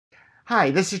Hi,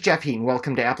 this is Jeff Heaton.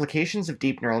 Welcome to Applications of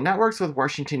Deep Neural Networks with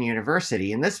Washington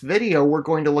University. In this video, we're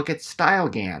going to look at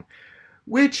StyleGAN,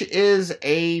 which is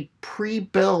a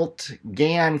pre-built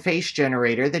GAN face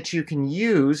generator that you can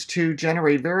use to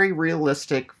generate very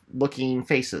realistic looking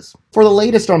faces. For the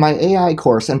latest on my AI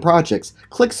course and projects,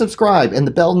 click subscribe and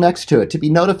the bell next to it to be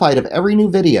notified of every new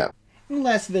video. In the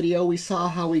last video, we saw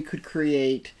how we could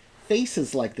create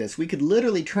faces like this. We could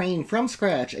literally train from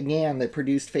scratch a GAN that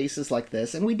produced faces like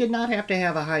this, and we did not have to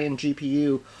have a high-end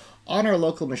GPU on our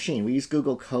local machine. We used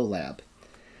Google Collab.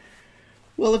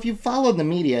 Well, if you followed the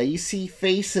media, you see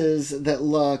faces that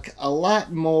look a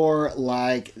lot more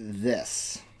like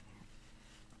this.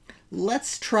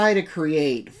 Let's try to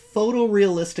create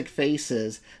photorealistic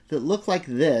faces that look like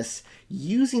this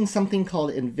using something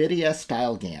called nVidia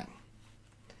StyleGAN.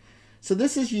 So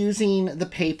this is using the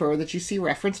paper that you see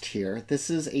referenced here. This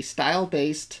is a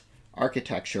style-based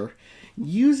architecture.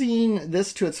 Using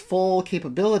this to its full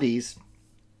capabilities,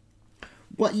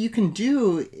 what you can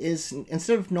do is,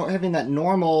 instead of having that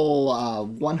normal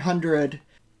 100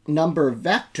 number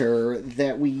vector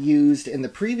that we used in the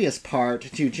previous part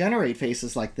to generate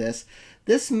faces like this,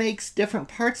 this makes different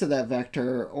parts of that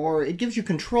vector, or it gives you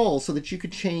control so that you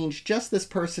could change just this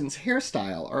person's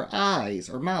hairstyle, or eyes,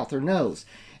 or mouth, or nose.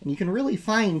 And you can really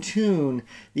fine-tune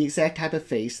the exact type of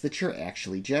face that you're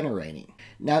actually generating.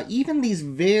 Now, even these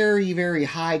very, very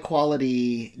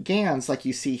high-quality GANs like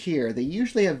you see here, they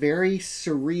usually have very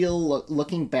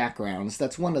surreal-looking backgrounds.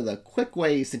 That's one of the quick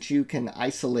ways that you can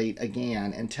isolate a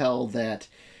GAN and tell that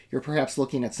you're perhaps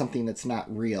looking at something that's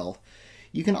not real.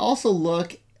 You can also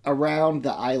look around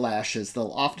the eyelashes.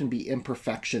 There'll often be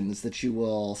imperfections that you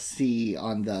will see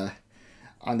on the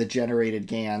generated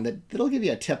GAN that'll give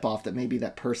you a tip-off that maybe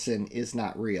that person is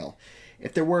not real.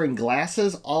 If they're wearing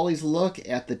glasses, always look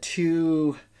at the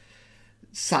two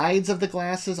sides of the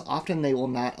glasses. Often they will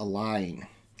not align.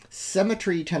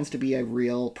 Symmetry tends to be a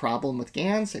real problem with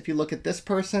GANs. If you look at this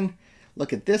person,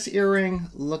 look at this earring,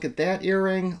 look at that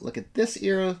earring, look at this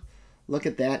ear, look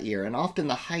at that ear, and often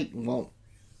the height won't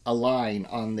align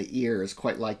on the ears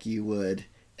quite like you would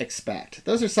expect.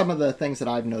 Those are some of the things that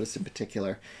I've noticed in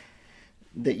particular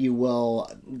that you will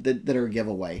that are a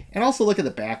giveaway. And also look at the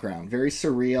background, very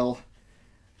surreal.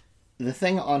 The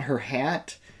thing on her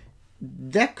hat,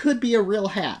 that could be a real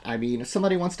hat. I mean, if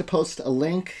somebody wants to post a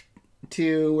link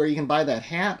to where you can buy that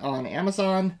hat on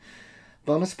Amazon,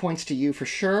 bonus points to you for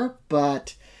sure,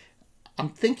 but I'm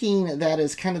thinking that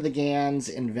is kind of the GAN's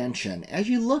invention. As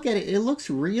you look at it, it looks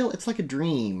real. It's like a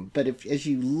dream, but as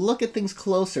you look at things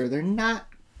closer, they're not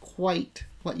quite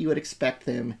what you would expect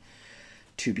them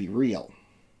to be real.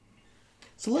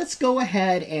 So let's go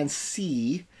ahead and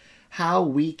see how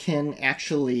we can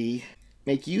actually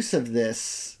make use of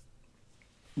this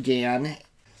GAN.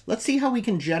 Let's see how we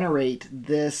can generate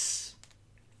these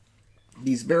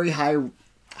very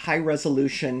high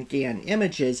resolution GAN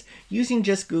images using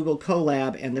just Google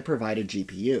Collab and the provided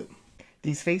GPU.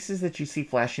 These faces that you see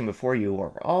flashing before you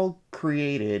are all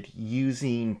created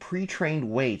using pre-trained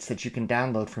weights that you can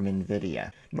download from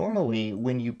nVidia. Normally,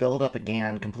 when you build up a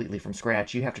GAN completely from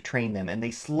scratch, you have to train them, and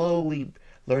they slowly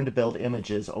learn to build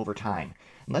images over time.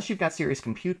 Unless you've got serious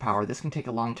compute power, this can take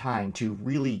a long time to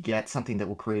really get something that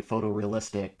will create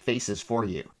photorealistic faces for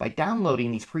you. By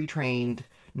downloading these pre-trained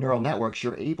neural networks,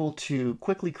 you're able to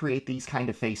quickly create these kind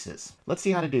of faces. Let's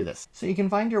see how to do this. So you can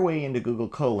find your way into Google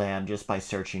Collab just by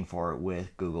searching for it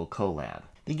with Google Collab.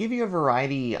 They give you a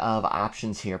variety of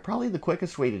options here. Probably the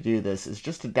quickest way to do this is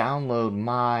just to download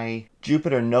my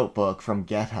Jupyter notebook from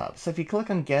GitHub. So if you click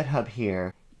on GitHub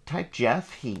here, type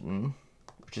Jeff Heaton,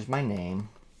 which is my name,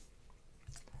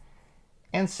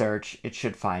 and search, it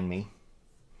should find me.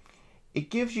 It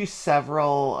gives you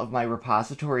several of my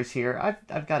repositories here.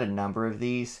 I've got a number of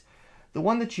these. The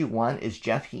one that you want is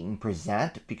Jeff Heaton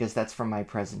Present, because that's from my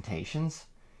presentations.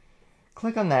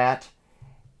 Click on that,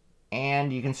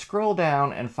 and you can scroll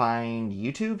down and find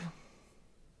YouTube.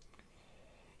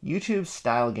 YouTube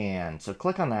StyleGAN. So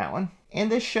click on that one.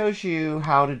 And this shows you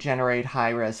how to generate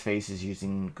high-res faces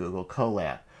using Google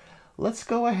Collab. Let's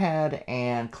go ahead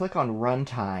and click on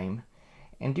Runtime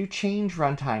and do Change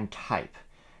Runtime Type.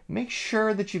 Make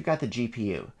sure that you've got the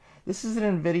GPU. This is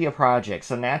an nVidia project,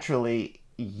 so naturally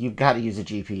you've got to use a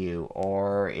GPU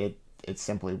or it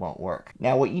simply won't work.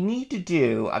 Now what you need to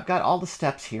do, I've got all the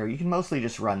steps here. You can mostly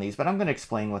just run these, but I'm going to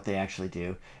explain what they actually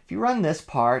do. If you run this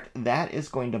part, that is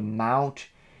going to mount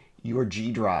your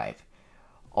G drive.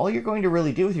 All you're going to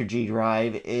really do with your G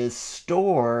drive is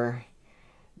store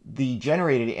the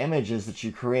generated images that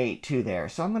you create to there.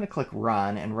 So I'm going to click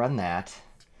Run and run that.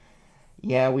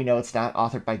 Yeah, we know it's not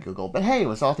authored by Google, but hey, it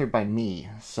was authored by me,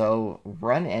 so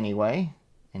run anyway.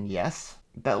 and yes.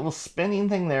 That little spinning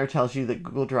thing there tells you that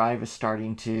Google Drive is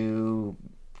starting to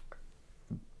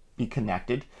be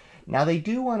connected. Now they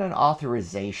do want an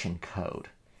authorization code.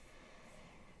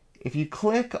 If you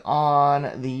click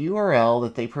on the URL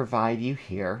that they provide you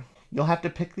here, you'll have to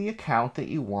pick the account that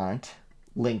you want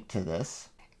linked to this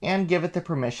and give it the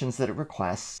permissions that it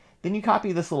requests. Then you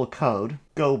copy this little code,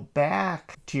 go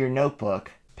back to your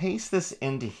notebook, paste this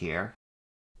into here,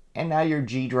 and now your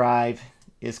G drive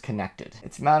is connected.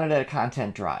 It's mounted at a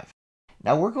content drive.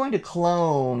 Now we're going to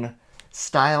clone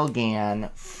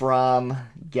StyleGAN from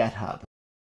GitHub.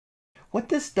 What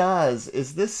this does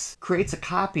is this creates a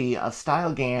copy of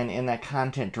StyleGAN in that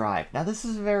content drive. Now this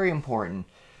is very important.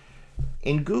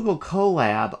 In Google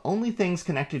Colab, only things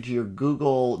connected to your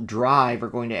Google Drive are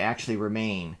going to actually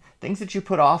remain. Things that you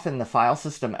put off in the file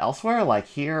system elsewhere, like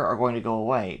here, are going to go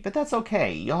away. But that's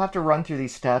okay. You'll have to run through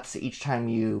these steps each time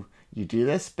you do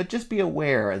this, but just be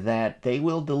aware that they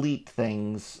will delete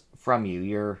things from you.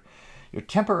 You're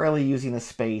temporarily using the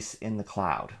space in the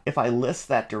cloud. If I list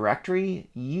that directory,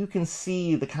 you can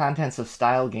see the contents of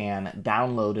StyleGAN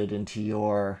downloaded into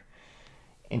your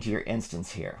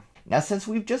instance here. Now, since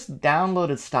we've just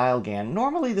downloaded StyleGAN,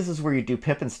 normally this is where you do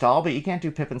pip install, but you can't do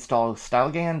pip install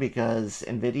StyleGAN because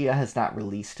nVidia has not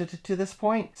released it to this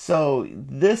point. So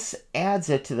this adds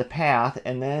it to the path,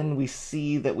 and then we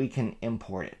see that we can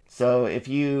import it. So if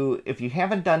you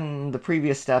haven't done the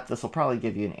previous step, this will probably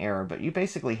give you an error, but you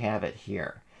basically have it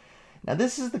here. Now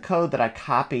this is the code that I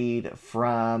copied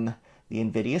from the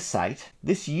nVidia site.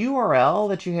 This URL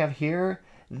that you have here,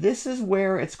 this is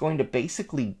where it's going to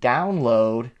basically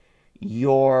download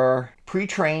your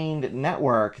pre-trained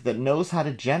network that knows how to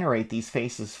generate these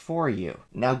faces for you.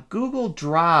 Now, Google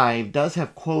Drive does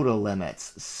have quota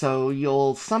limits, so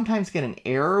you'll sometimes get an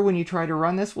error when you try to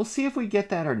run this. We'll see if we get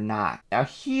that or not. Now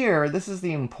here, this is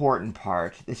the important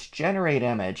part, this generate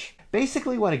image.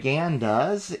 Basically what a GAN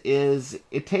does is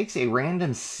it takes a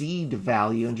random seed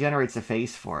value and generates a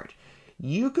face for it.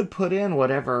 You could put in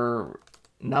whatever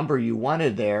number you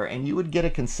wanted there and you would get a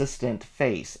consistent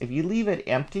face. If you leave it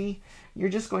empty, you're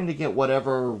just going to get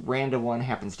whatever random one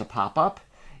happens to pop up.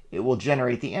 It will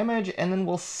generate the image and then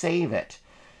we'll save it.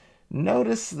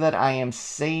 Notice that I am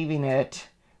saving it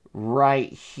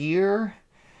right here.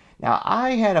 Now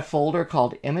I had a folder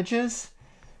called images.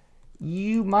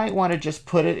 You might want to just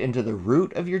put it into the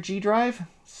root of your G drive.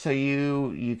 So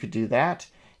you could do that.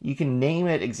 You can name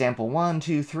it example 1,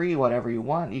 2, 3, whatever you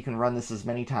want. You can run this as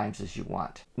many times as you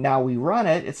want. Now we run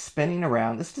it, it's spinning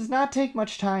around. This does not take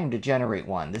much time to generate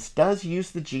one. This does use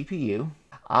the GPU.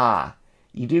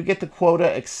 You do get the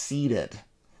quota exceeded.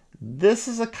 This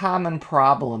is a common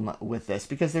problem with this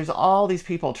because there's all these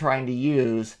people trying to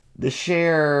use the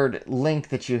shared link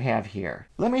that you have here.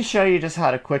 Let me show you just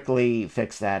how to quickly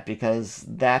fix that because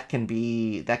that can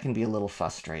be a little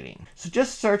frustrating. So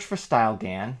just search for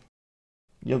StyleGAN.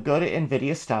 You'll go to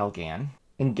nVidia StyleGAN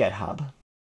in GitHub.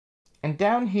 And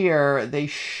down here, they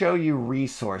show you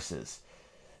resources.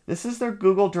 This is their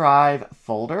Google Drive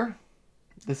folder.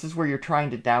 This is where you're trying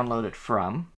to download it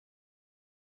from.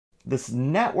 This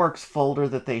networks folder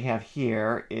that they have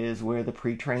here is where the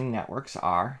pre-trained networks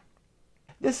are.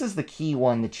 This is the key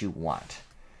one that you want.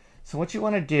 So what you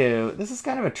want to do, this is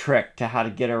kind of a trick to how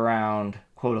to get around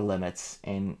quota limits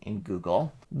in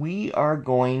Google. We are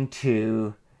going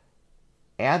to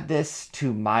add this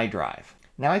to my drive.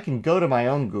 Now I can go to my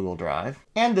own Google Drive,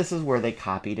 and this is where they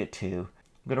copied it to.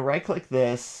 I'm going to right-click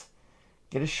this,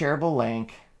 get a shareable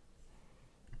link,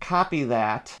 copy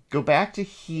that, go back to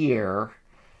here.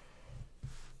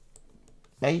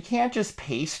 Now you can't just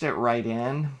paste it right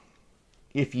in.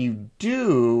 If you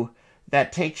do,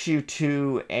 that takes you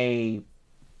to a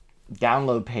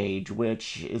download page,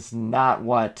 which is not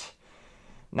what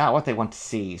they want to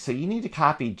see. So you need to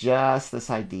copy just this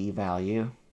ID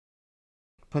value,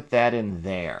 put that in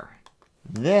there.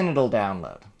 Then it'll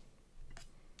download.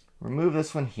 Remove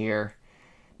this one here.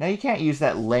 Now you can't use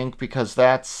that link because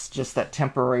that's just that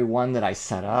temporary one that I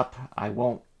set up. I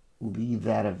won't leave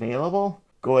that available.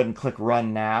 Go ahead and click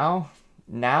Run Now.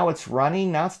 Now it's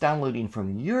running. Now it's downloading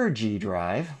from your G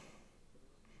drive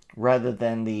rather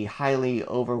than the highly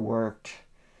overworked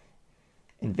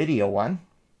nVidia one.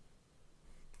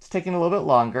 It's taking a little bit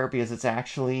longer because it's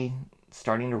actually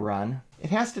starting to run. It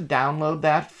has to download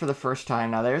that for the first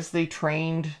time. Now there's the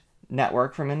trained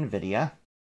network from nVidia.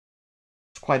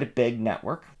 It's quite a big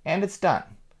network, and it's done.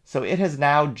 So it has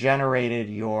now generated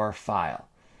your file.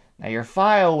 Now your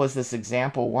file was this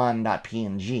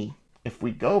example1.png. If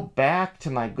we go back to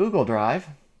my Google Drive,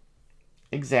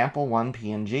 example1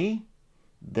 PNG,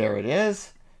 there it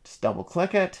is. Just double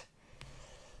click it.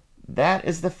 That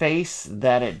is the face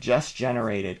that it just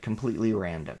generated, completely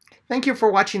random. Thank you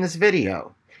for watching this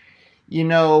video. You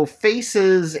know,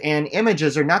 faces and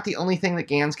images are not the only thing that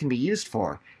GANs can be used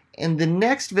for. In the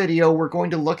next video, we're going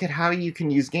to look at how you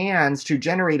can use GANs to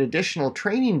generate additional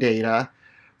training data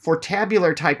for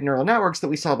tabular type neural networks that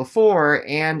we saw before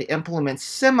and implement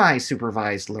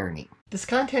semi-supervised learning. This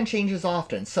content changes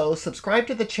often, so subscribe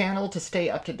to the channel to stay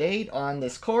up to date on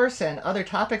this course and other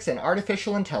topics in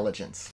artificial intelligence.